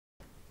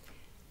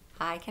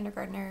Hi,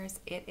 kindergartners.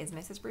 It is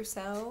Mrs.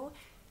 Brousseau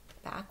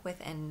back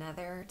with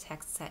another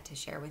text set to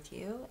share with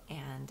you.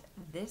 And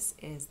this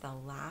is the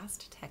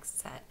last text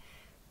set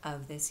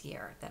of this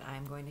year that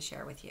I'm going to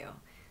share with you.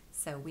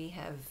 So we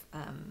have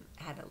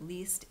had at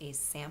least a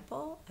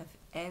sample of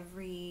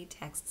every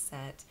text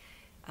set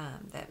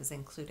that was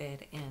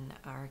included in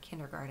our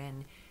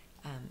kindergarten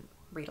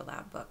read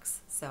aloud books.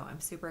 So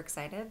I'm super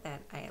excited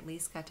that I at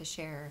least got to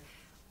share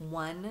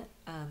one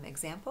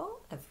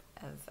example of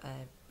a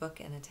book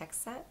and a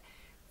text set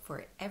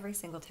for every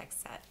single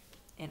text set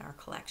in our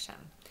collection.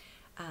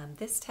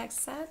 This text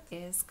set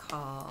is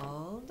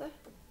called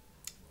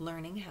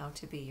Learning How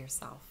to Be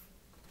Yourself.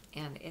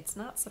 And it's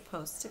not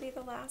supposed to be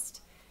the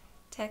last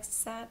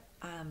text set,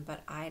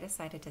 but I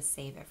decided to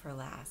save it for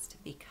last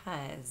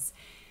because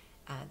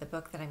the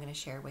book that I'm going to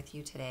share with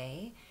you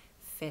today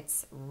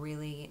fits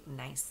really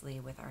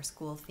nicely with our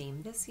school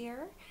theme this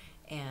year.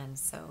 And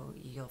so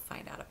you'll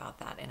find out about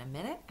that in a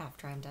minute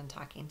after I'm done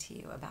talking to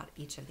you about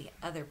each of the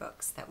other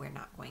books that we're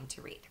not going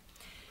to read.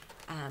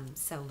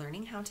 So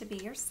Learning How to Be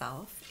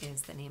Yourself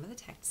is the name of the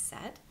text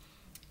set.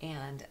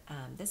 And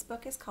this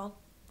book is called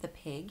The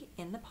Pig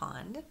in the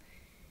Pond.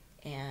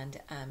 And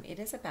it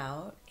is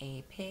about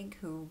a pig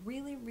who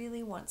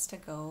really wants to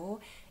go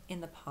in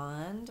the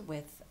pond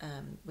with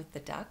the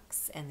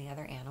ducks and the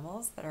other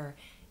animals that are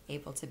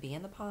able to be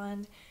in the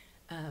pond,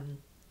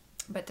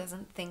 but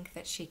doesn't think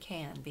that she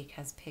can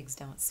because pigs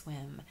don't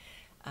swim.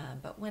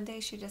 But one day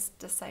she just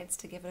decides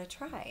to give it a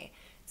try.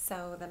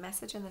 So the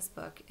message in this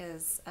book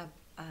is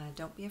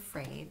don't be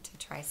afraid to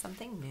try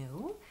something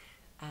new.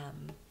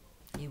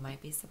 You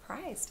might be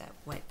surprised at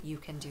what you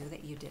can do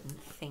that you didn't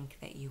think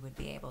that you would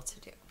be able to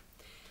do.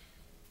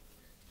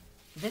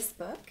 This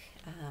book,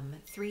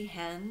 Three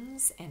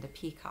Hens and a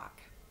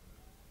Peacock.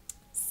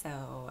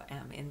 So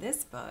in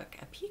this book,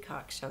 a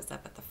peacock shows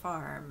up at the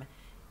farm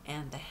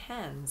and the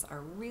hens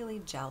are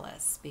really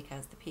jealous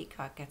because the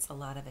peacock gets a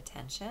lot of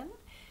attention.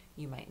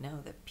 You might know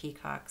that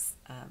peacocks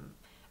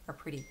are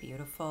pretty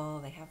beautiful.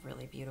 They have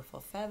really beautiful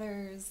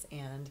feathers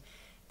and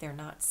they're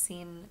not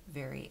seen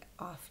very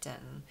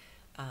often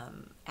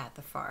at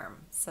the farm.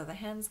 So the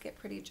hens get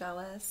pretty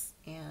jealous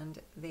and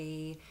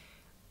they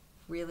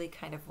really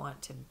kind of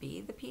want to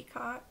be the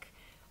peacock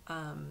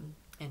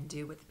and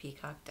do what the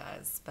peacock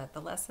does. But the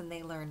lesson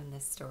they learn in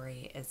this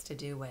story is to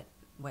do what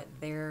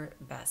they're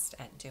best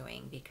at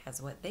doing,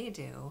 because what they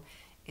do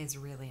is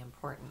really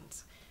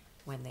important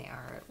when they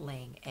are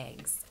laying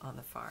eggs on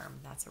the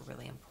farm. That's a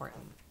really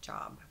important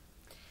job.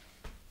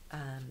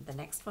 The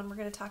next one we're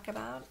going to talk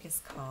about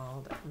is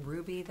called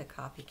Ruby the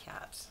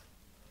Copycat.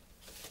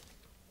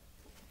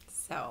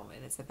 So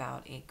it is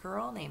about a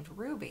girl named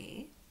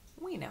Ruby.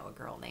 We know a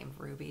girl named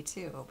Ruby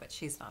too, but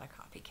she's not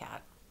a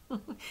copycat.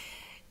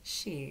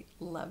 She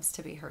loves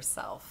to be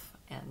herself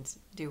and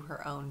do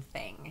her own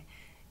thing.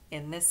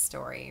 In this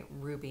story,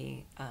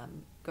 Ruby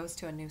goes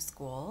to a new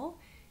school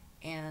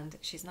and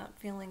she's not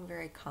feeling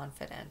very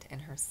confident in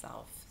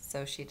herself.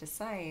 So she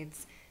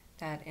decides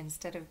that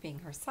instead of being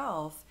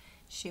herself,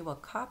 she will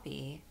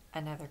copy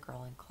another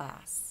girl in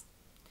class.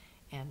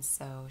 And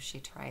so she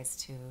tries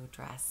to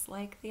dress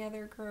like the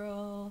other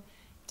girl,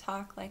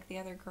 talk like the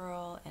other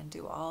girl, and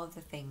do all of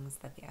the things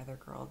that the other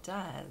girl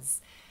does.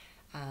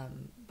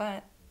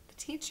 But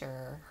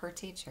her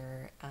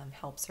teacher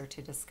helps her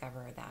to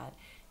discover that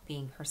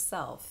being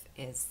herself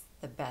is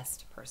the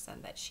best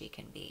person that she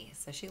can be.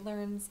 So she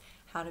learns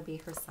how to be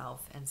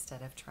herself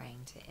instead of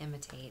trying to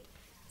imitate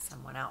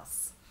someone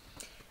else.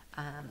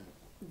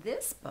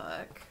 This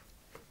book,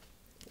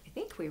 I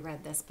think we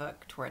read this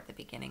book toward the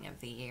beginning of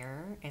the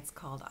year. It's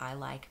called I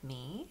Like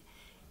Me,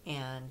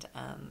 and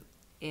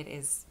it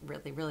is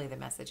really the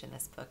message in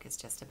this book is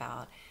just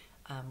about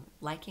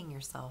liking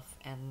yourself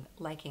and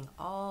liking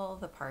all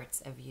the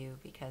parts of you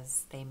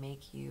because they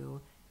make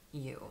you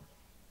you,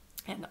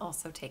 and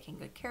also taking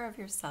good care of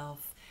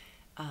yourself.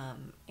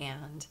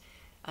 And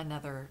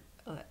another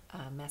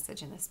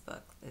message in this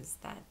book is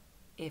that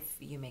if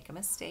you make a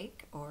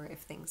mistake or if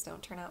things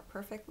don't turn out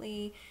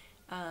perfectly,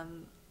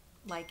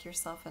 like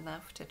yourself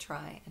enough to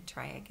try and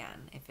try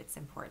again if it's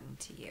important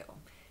to you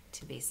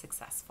to be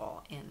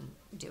successful in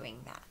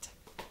doing that.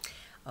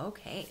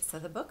 Okay, so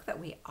the book that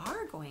we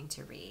are going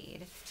to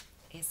read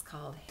is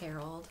called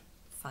Harold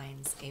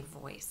Finds a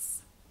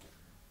Voice.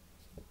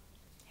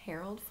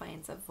 Harold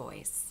Finds a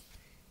Voice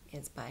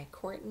is by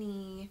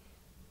Courtney,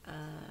 I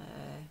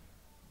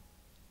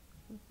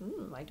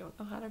don't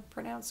know how to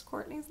pronounce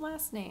Courtney's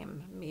last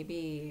name.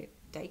 Maybe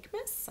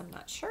Dykmas? I'm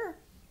not sure.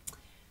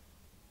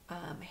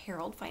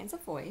 Harold Finds a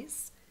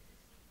Voice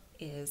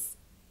is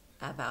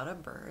about a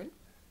bird,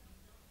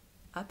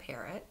 a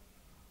parrot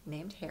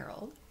named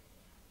Harold.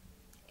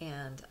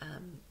 And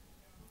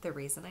the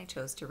reason I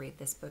chose to read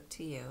this book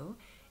to you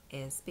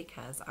is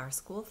because our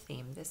school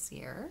theme this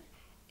year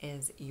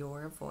is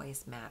Your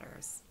Voice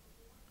Matters.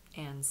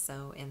 And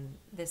so in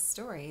this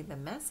story, the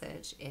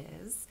message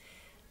is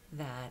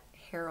that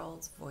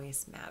Harold's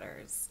voice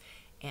matters,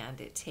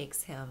 and it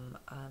takes him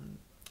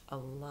a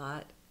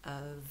lot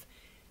of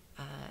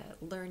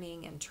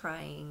learning and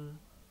trying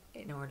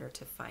in order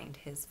to find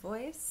his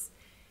voice.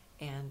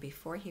 And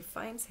before he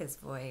finds his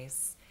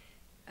voice,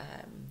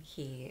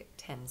 he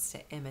tends to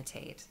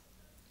imitate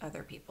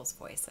other people's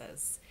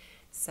voices.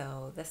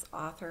 So this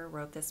author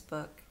wrote this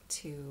book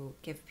to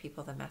give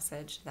people the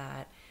message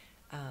that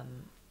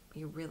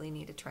you really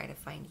need to try to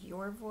find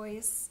your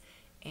voice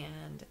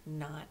and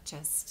not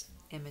just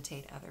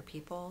imitate other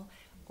people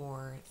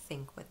or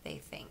think what they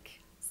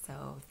think.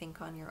 So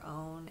think on your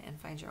own and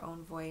find your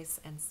own voice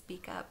and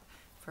speak up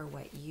for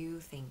what you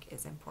think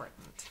is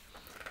important.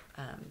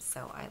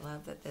 So I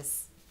love that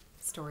this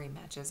story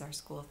matches our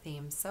school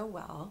theme so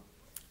well,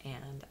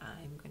 and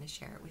I'm going to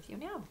share it with you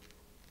now.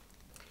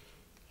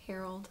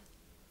 Harold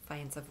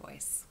finds a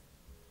voice.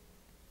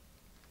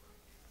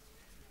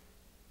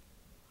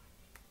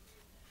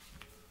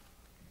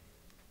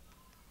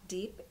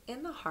 Deep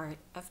in the heart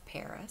of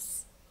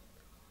Paris,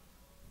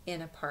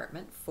 in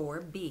apartment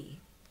 4B,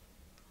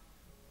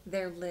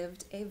 there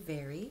lived a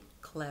very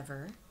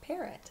clever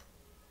parrot.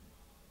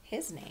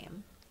 His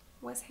name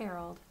was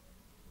Harold.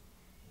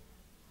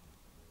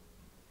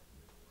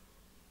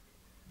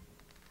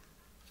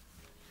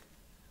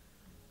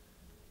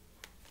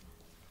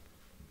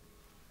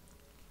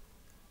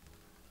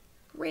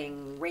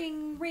 Ring,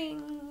 ring,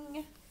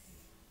 ring.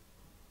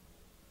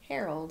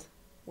 Harold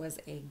was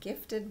a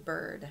gifted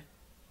bird.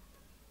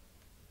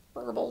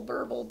 Burble,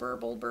 burble,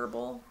 burble,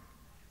 burble.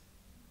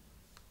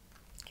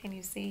 Can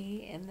you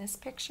see in this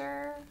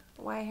picture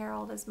why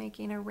Harold is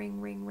making a ring,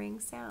 ring, ring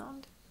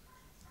sound?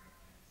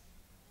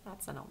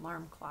 That's an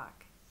alarm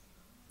clock.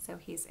 So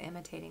he's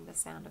imitating the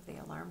sound of the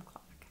alarm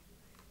clock.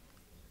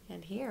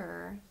 And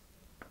here,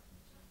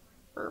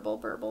 burble,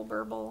 burble,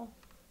 burble.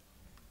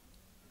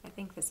 I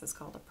think this is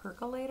called a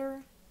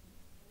percolator.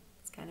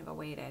 It's kind of a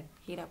way to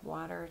heat up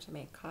water to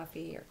make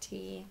coffee or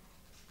tea.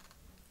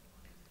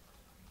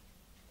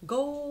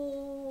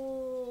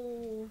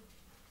 Goal!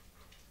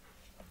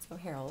 So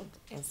Harold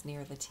is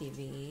near the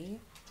TV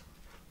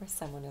where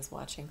someone is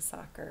watching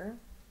soccer.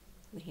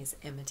 And he's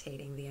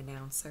imitating the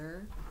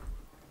announcer.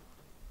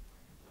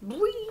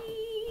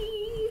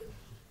 Whee!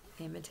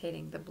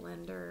 Imitating the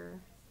blender.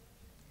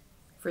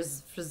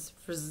 Frizz, frizz,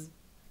 frizz.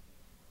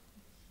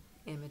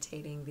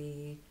 Imitating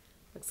the,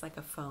 looks like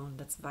a phone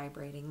that's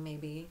vibrating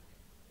maybe.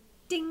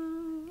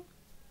 Ding!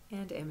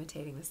 And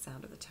imitating the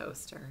sound of the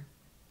toaster.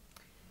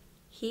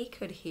 He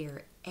could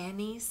hear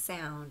any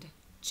sound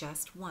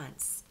just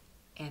once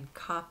and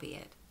copy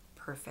it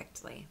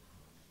perfectly.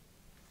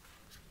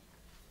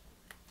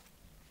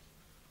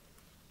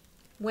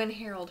 When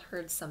Harold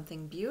heard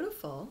something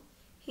beautiful,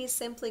 he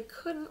simply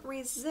couldn't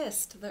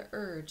resist the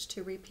urge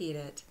to repeat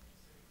it.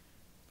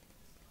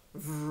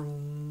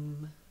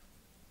 Vroom,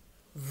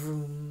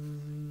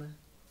 vroom.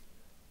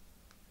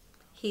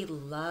 He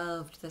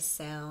loved the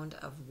sound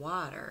of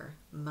water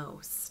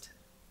most.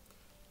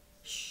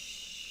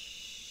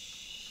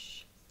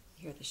 Shh.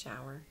 Hear the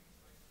shower?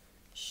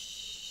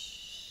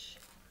 Shh.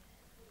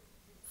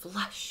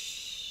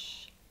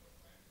 Flush.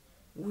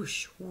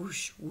 Whoosh,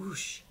 whoosh,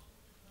 whoosh.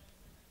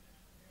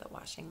 The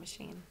washing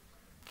machine.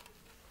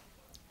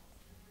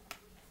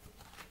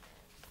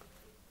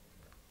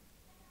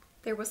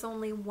 There was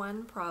only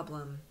one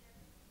problem.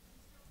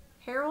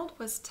 Harold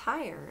was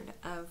tired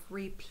of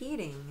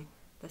repeating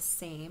the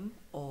same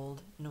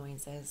old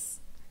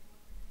noises.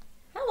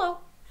 Hello,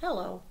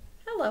 hello,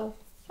 hello,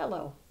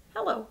 hello,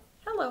 hello,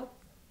 hello,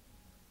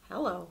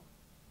 hello.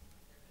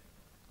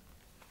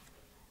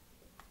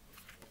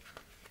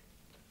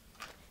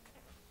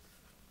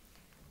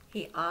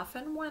 He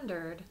often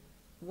wondered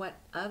what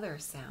other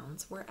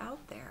sounds were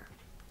out there.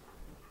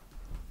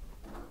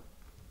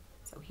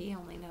 So he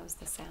only knows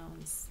the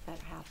sounds that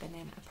happen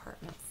in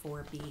apartment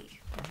 4B,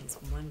 and he's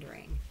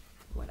wondering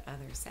what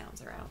other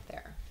sounds are out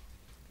there.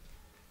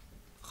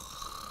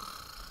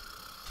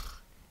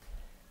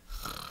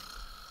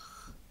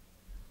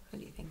 Who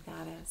do you think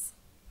that is?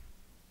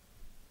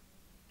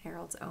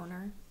 Harold's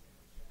owner?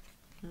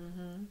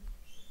 And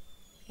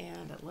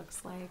it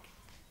looks like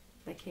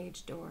the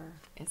cage door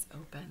is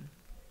open.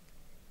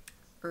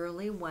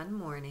 Early one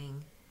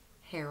morning,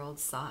 Harold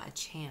saw a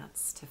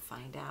chance to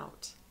find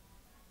out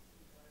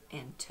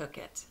and took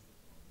it.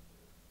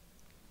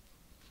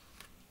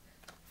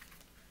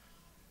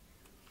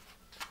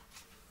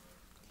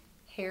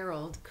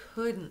 Harold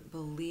couldn't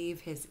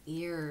believe his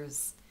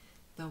ears.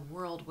 The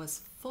world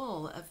was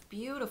full of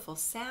beautiful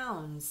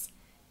sounds.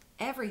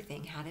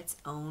 Everything had its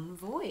own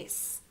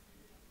voice.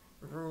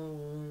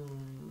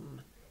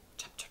 Vroom.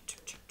 Chop, chop,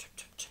 chop, chop, chop,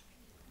 chop, chop.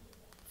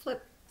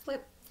 Flip,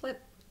 flip,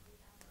 flip.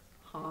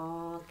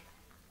 Honk.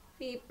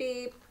 Beep,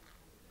 beep.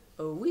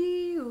 Oh,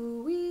 wee,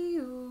 oo, wee,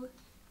 oo.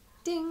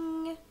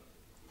 Ding.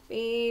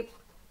 Beep.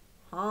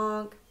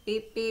 Honk.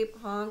 Beep,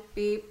 beep, honk,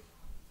 beep.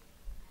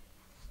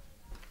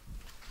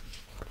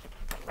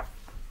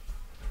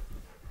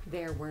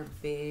 There were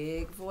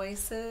big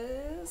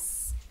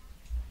voices.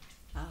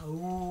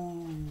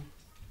 Oh.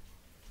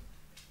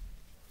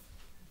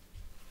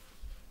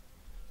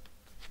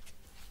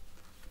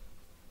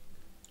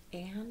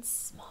 And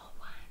small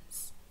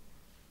ones.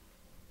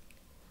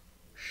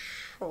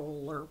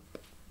 Slurp.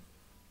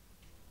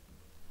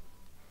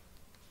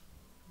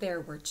 There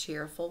were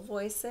cheerful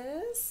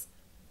voices,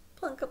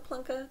 plunka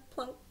plunka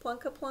plunk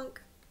plunka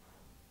plunk,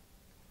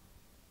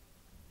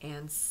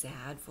 and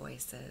sad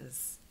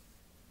voices,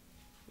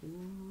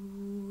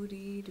 ooh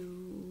dee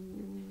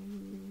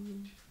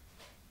doo,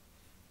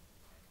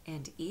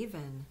 and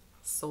even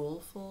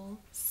soulful,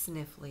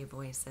 sniffly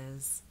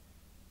voices,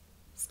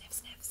 sniff,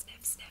 sniff,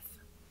 sniff, sniff.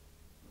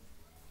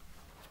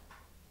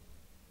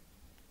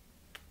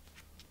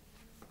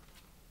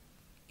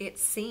 It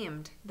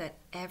seemed that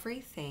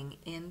everything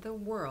in the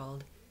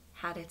world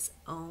had its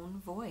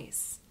own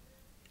voice,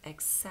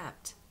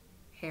 except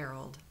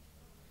Harold.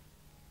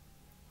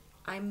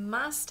 I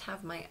must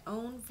have my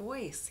own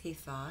voice, he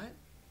thought.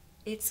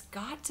 It's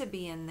got to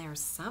be in there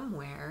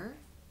somewhere.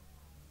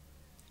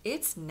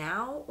 It's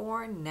now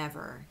or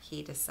never,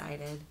 he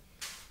decided.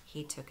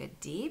 He took a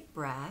deep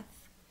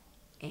breath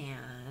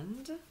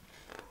and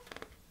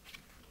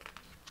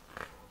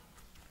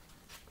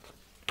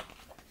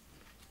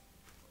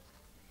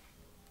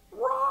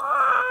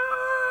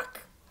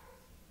rock!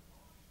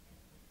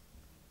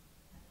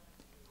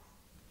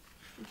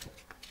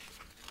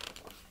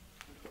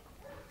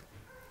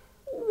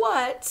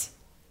 What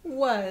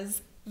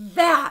was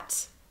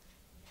that?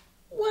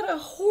 What a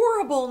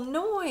horrible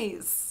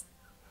noise!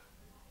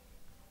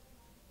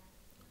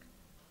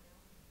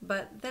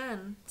 But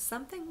then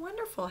something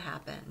wonderful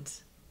happened.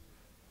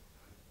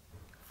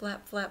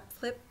 Flap, flap,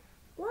 flip,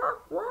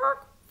 rock,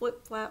 rock,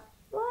 flip, flap,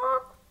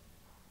 rock.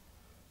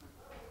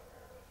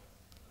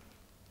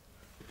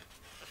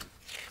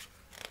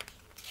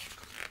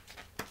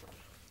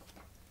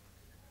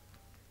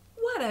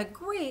 What a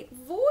great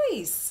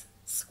voice,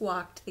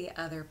 squawked the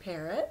other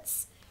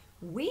parrots.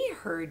 We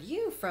heard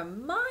you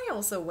from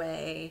miles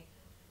away.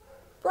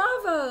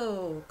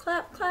 Bravo!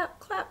 Clap, clap,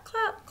 clap,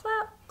 clap,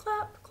 clap,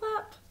 clap,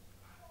 clap.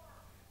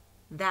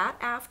 That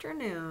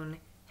afternoon,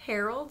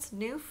 Harold's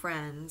new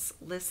friends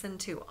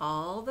listened to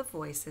all the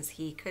voices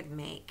he could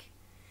make.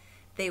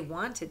 They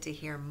wanted to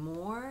hear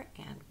more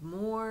and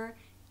more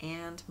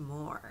and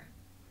more.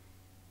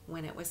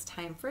 When it was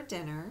time for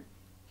dinner,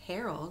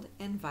 Harold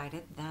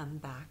invited them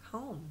back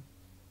home.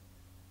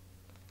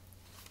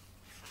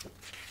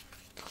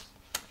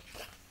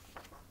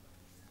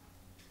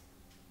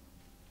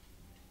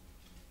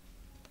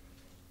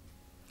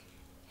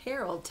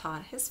 Harold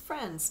taught his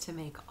friends to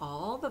make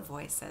all the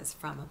voices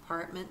from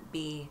apartment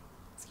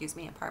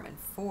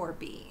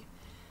 4B.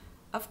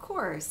 Of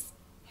course,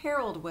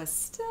 Harold was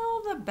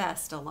still the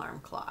best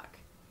alarm clock.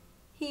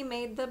 He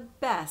made the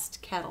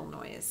best kettle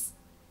noise.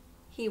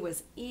 He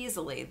was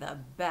easily the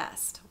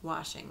best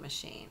washing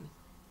machine.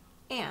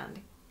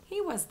 And he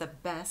was the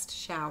best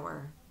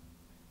shower.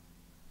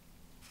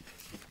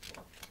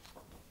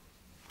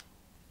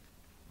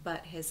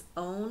 But his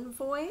own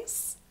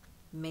voice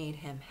made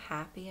him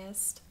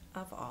happiest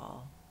of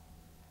all.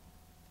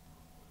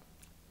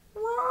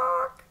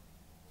 Rock!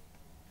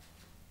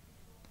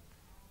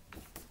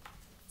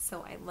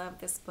 So I love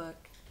this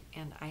book,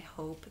 and I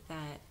hope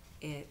that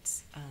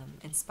it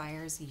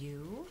inspires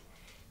you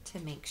to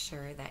make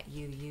sure that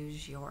you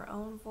use your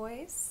own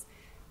voice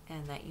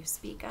and that you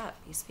speak up.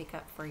 You speak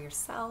up for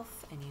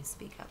yourself and you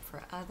speak up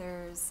for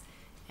others,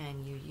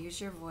 and you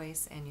use your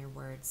voice and your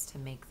words to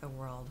make the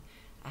world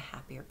a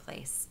happier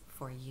place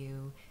for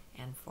you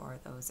and for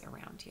those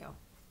around you.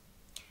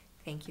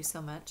 Thank you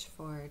so much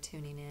for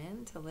tuning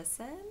in to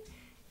listen,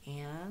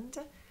 and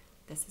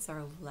this is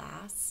our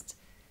last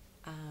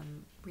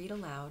read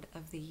aloud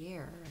of the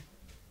year.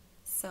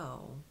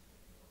 So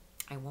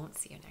I won't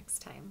see you next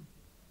time.